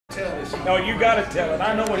Tell this. No, you got to tell it.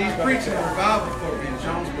 I know what He's he's preaching a revival for me in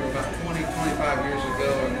Jonesboro about 20, 25 years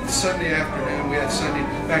ago. And Sunday afternoon, we had Sunday,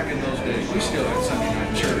 back in those days, we still had Sunday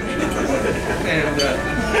night church.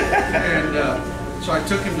 So I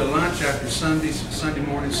took him to lunch after Sunday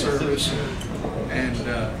morning service. And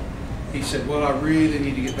he said, well, I really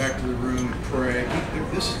need to get back to the room and pray.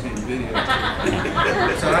 This is being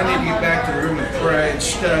videotaped. So I need to get back to the room and pray and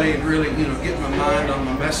study and really, get my mind on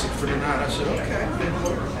my message for tonight. I said, okay.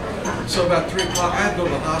 So about 3 o'clock, I had to go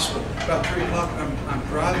to the hospital. About 3 o'clock, I'm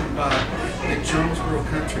driving by the Jonesboro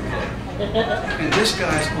Country Club. And this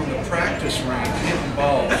guy's on the practice range hitting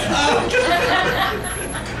balls.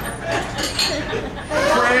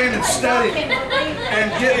 Praying and studying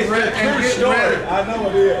and getting ready. I know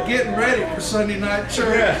it is. Getting ready for Sunday night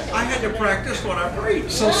church. Yeah. I had to practice what I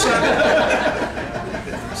preached. So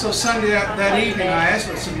Sunday that evening, I asked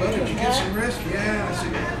him, I said, well, did you get some rest? Yeah. I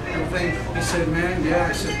said, everything. He said, man, yeah.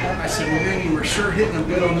 I said, well, man, you were sure hitting them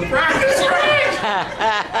good on the practice range.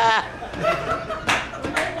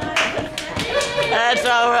 That's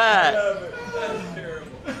all right. That's terrible.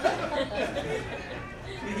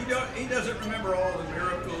 He doesn't remember all the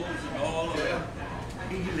miracles and all of the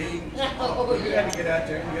healings. Oh, You had to get out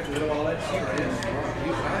there and you have to do all that stuff.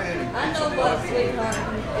 I know what, sweetheart.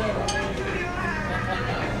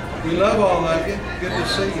 We love all of you. Good to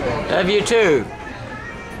see you. Love you too.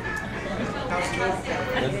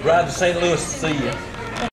 Let's ride to St. Louis to see you.